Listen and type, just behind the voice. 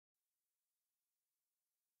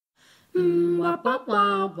Wow,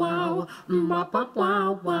 wow, wow, wow,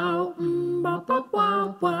 wow, wow, wow,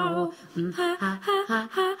 wow, wow, ha ha ha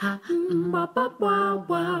ha ha, wow, wow,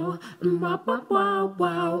 wow, wow,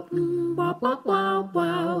 wow, wow, wow,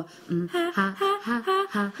 wow, ha ha ha ha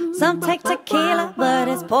ha. Some take tequila, but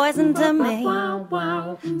it's poison to me.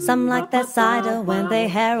 Some like their cider when they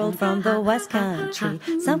herald from the West Country.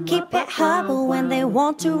 Some keep it herbal when they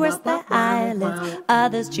want to rest their eyelids.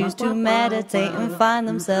 Others choose to meditate and find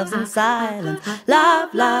themselves in silence.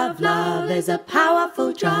 Love, love, love is a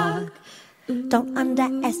powerful drug. Don't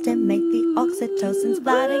underestimate the oxytocin's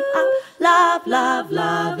flooding up. Love, love,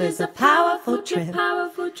 love is a powerful trip.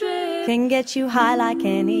 Can get you high like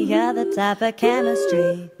any other type of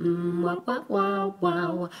chemistry. Wow, wow, wow,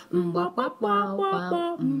 wow, wow, wow,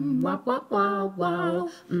 wow, wow, wow, wow,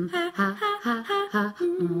 ha ha ha ha ha,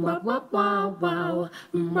 wow, wow, wow, wow,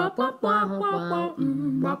 wow,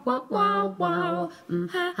 wow, wow, wow,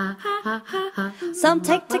 ha ha ha ha ha. Some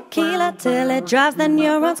take tequila till it drives their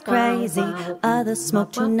neurons crazy. Others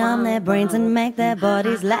smoke to numb their brains and make their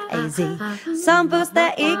bodies lazy. Some boost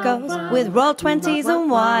their egos with roll 20s and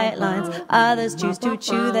white lines. Others choose to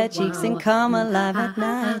chew their cheeks and come alive at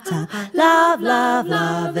night time. Love, love,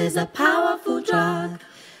 love is a powerful drug.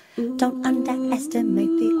 Don't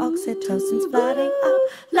underestimate the oxytocin's flooding up.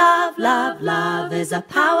 Love, love, love is a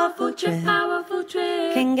powerful trip.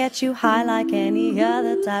 Can get you high like any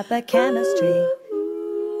other type of chemistry.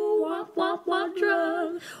 What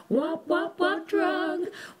drug? What drug?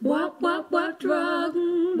 What drug?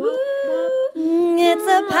 It's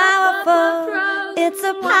a powerful, it's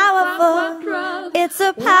a powerful, it's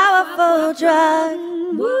a powerful drug.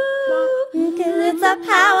 It's a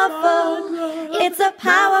powerful, it's a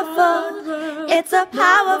powerful, it's a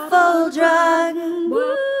powerful drug.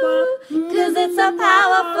 'Cause it's a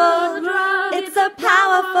powerful, it's a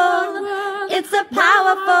powerful, it's a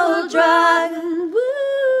powerful drug.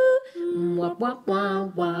 Wow, wow,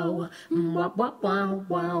 wow, wow, wow, wow, wow,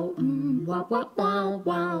 wow, wow, wow,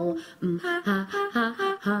 wow, ha ha ha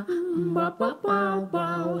ha ha, wow, wow, wow,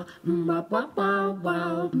 wow, wow, wow,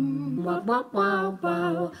 wow, wow, wow,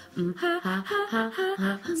 wow, ha ha ha ha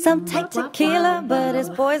ha. Some take tequila, but it's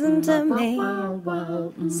poison to me.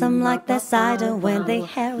 Some like their cider when they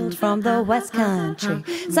herald from the West Country.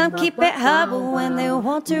 Some keep it herbal when they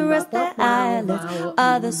want to rest their eyelids.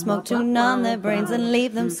 Others smoke to numb their brains and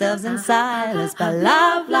leave themselves in silence. But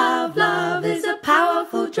love, love, love is a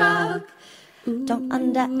powerful drug. Don't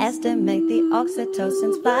underestimate the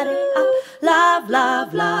oxytocin's flooding up. Love,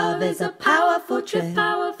 love, love is a powerful trip.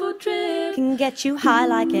 Can get you high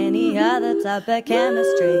like any other type of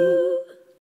chemistry.